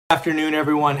Afternoon,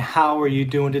 everyone. How are you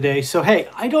doing today? So, hey,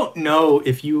 I don't know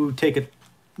if you take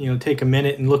a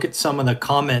minute and look at some of the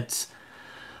comments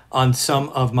on some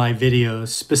of my videos,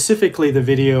 specifically the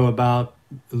video about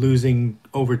losing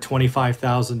over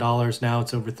 $25,000. Now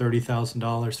it's over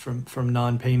 $30,000 from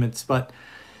non-payments. But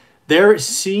there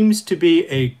seems to be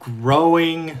a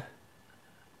growing,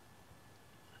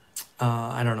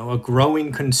 a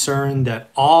growing concern that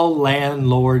all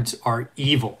landlords are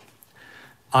evil.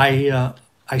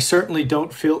 I certainly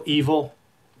don't feel evil.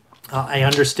 I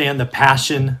understand the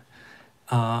passion.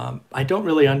 I don't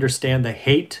really understand the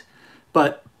hate,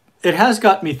 but it has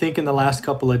got me thinking the last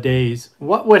couple of days,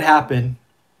 what would happen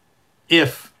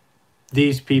if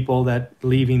these people that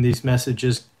leaving these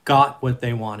messages got what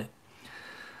they wanted?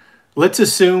 Let's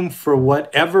assume for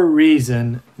whatever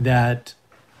reason that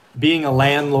being a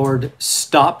landlord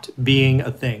stopped being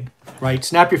a thing, right?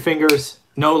 Snap your fingers,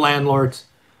 no landlords.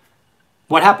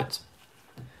 What happens?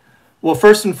 Well,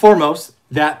 first and foremost,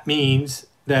 that means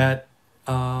that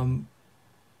all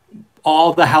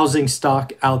the housing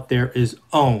stock out there is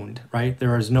owned, right?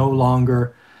 There is no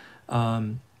longer,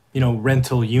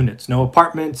 rental units, no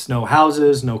apartments, no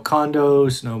houses, no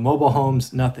condos, no mobile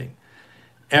homes, nothing.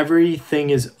 Everything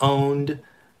is owned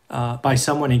by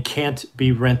someone and can't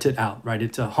be rented out, right?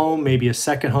 It's a home, maybe a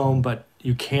second home, but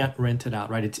you can't rent it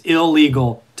out, right? It's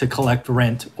illegal to collect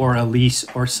rent or a lease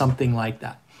or something like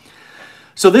that.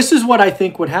 So this is what I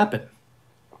think would happen.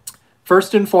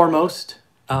 First and foremost,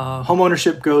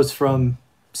 homeownership goes from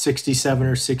 67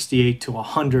 or 68 to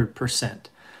 100%.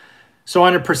 So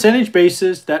on a percentage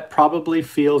basis, that probably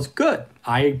feels good.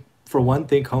 I, for one,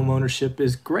 think homeownership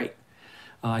is great.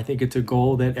 I think it's a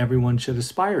goal that everyone should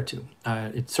aspire to.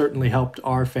 It certainly helped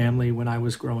our family when I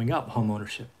was growing up,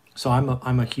 homeownership. So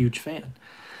I'm a huge fan.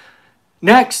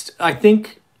 Next, I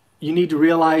think you need to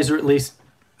realize, or at least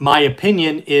my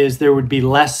opinion is, there would be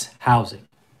less housing.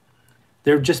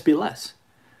 There would just be less.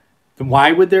 And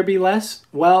why would there be less?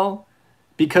 Well,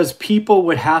 because people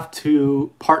would have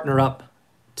to partner up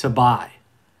to buy.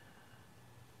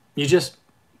 You just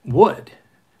would,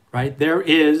 right? There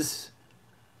is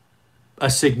a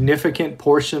significant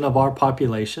portion of our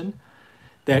population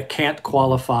that can't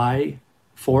qualify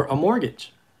for a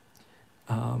mortgage,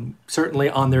 certainly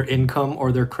on their income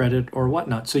or their credit or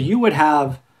whatnot. So you would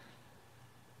have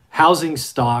housing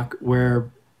stock where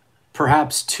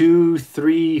perhaps 2,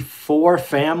 3, 4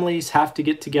 families have to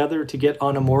get together to get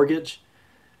on a mortgage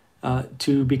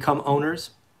to become owners.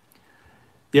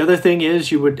 The other thing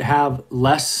is you would have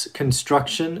less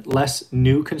construction, less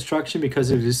new construction,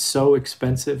 because it is so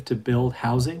expensive to build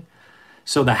housing.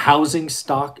 So the housing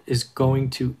stock is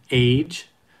going to age.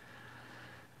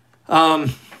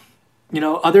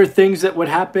 Other things that would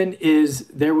happen is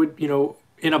there would,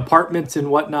 in apartments and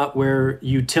whatnot where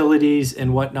utilities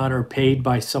and whatnot are paid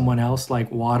by someone else, like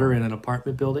water in an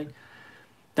apartment building,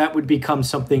 that would become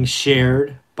something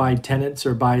shared by tenants,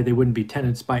 or they wouldn't be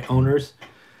tenants, by owners.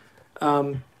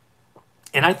 And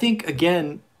I think,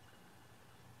 again,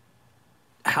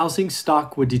 housing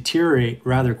stock would deteriorate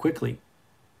rather quickly.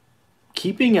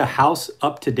 Keeping a house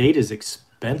up to date is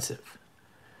expensive.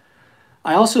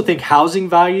 I also think housing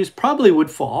values probably would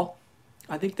fall.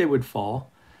 I think they would fall.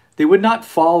 They would not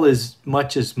fall as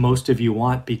much as most of you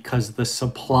want, because the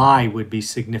supply would be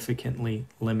significantly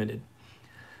limited.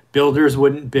 Builders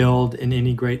wouldn't build in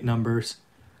any great numbers.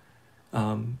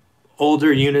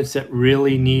 Older units that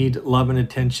really need love and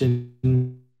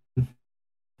attention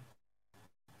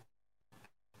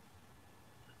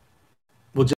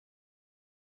will just,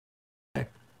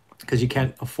 because you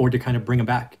can't afford to kind of bring them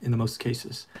back in the most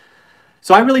cases.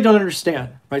 So I really don't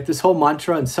understand, right? This whole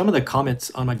mantra, and some of the comments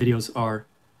on my videos are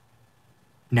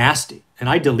nasty, and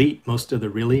I delete most of the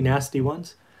really nasty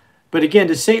ones. But again,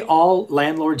 to say all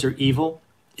landlords are evil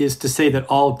is to say that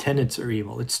all tenants are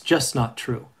evil. It's just not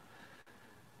true.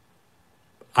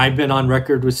 I've been on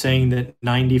record with saying that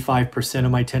 95%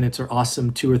 of my tenants are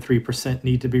awesome, 2 or 3%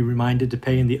 need to be reminded to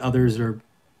pay, and the others are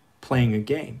playing a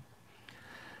game.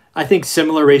 I think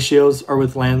similar ratios are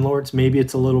with landlords. Maybe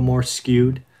it's a little more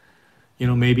skewed.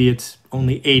 Maybe it's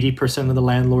only 80% of the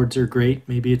landlords are great.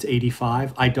 Maybe it's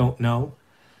 85. I don't know.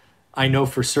 I know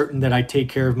for certain that I take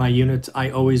care of my units. I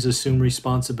always assume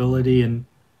responsibility and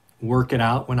work it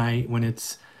out when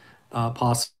it's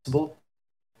possible.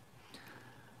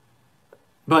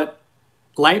 But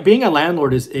being a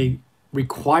landlord is a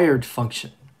required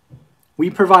function.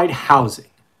 We provide housing.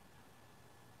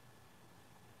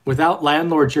 Without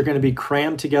landlords, you're going to be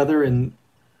crammed together in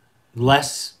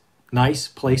less nice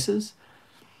places.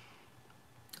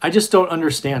 I just don't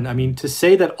understand. I mean, to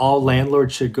say that all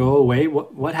landlords should go away,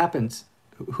 what happens?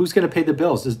 Who's going to pay the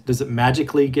bills? Does it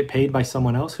magically get paid by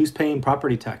someone else? Who's paying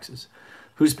property taxes?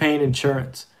 Who's paying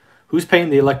insurance? Who's paying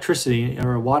the electricity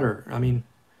or water? I mean,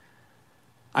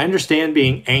 I understand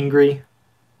being angry.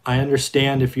 I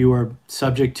understand if you are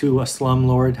subject to a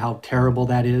slumlord, how terrible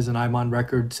that is. And I'm on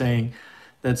record saying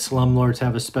that slumlords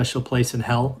have a special place in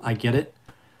hell. I get it.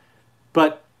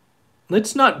 But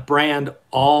let's not brand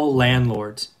all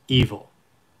landlords evil.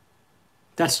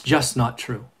 That's just not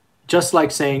true. Just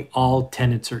like saying all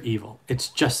tenants are evil. It's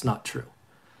just not true.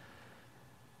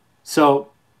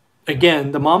 So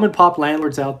again, the mom and pop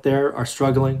landlords out there are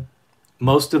struggling.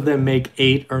 Most of them make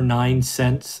 8 or 9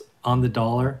 cents on the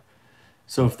dollar.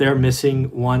 So if they're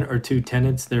missing 1 or 2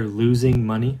 tenants, they're losing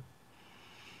money.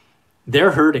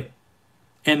 They're hurting.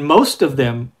 And most of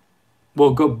them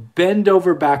will go bend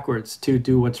over backwards to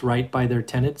do what's right by their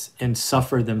tenants and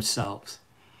suffer themselves.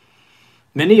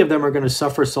 Many of them are going to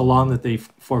suffer so long that they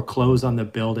foreclose on the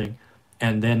building,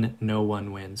 and then no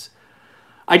one wins.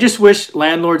 I just wish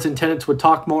landlords and tenants would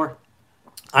talk more.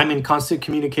 I'm in constant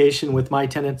communication with my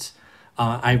tenants.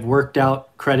 I've worked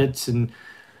out credits and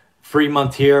free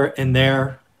month here and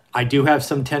there. I do have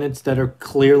some tenants that are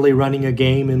clearly running a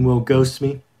game and will ghost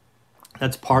me.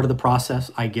 That's part of the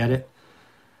process. I get it.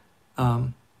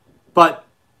 But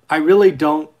I really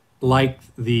don't like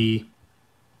the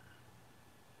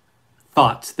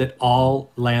thoughts that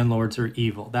all landlords are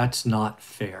evil. That's not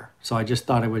fair. So I just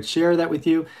thought I would share that with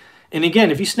you. And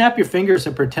again, if you snap your fingers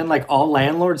and pretend like all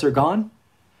landlords are gone,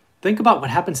 think about what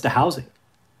happens to housing.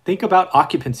 Think about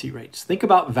occupancy rates. Think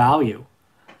about value.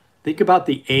 Think about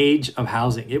the age of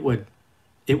housing. It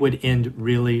would end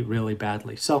really, really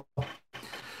badly. So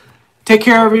take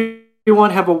care,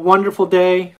 everyone. Have a wonderful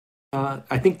day.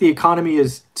 I think the economy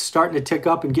is starting to tick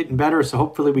up and getting better. So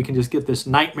hopefully we can just get this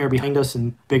nightmare behind us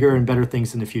and bigger and better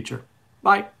things in the future.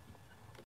 Bye.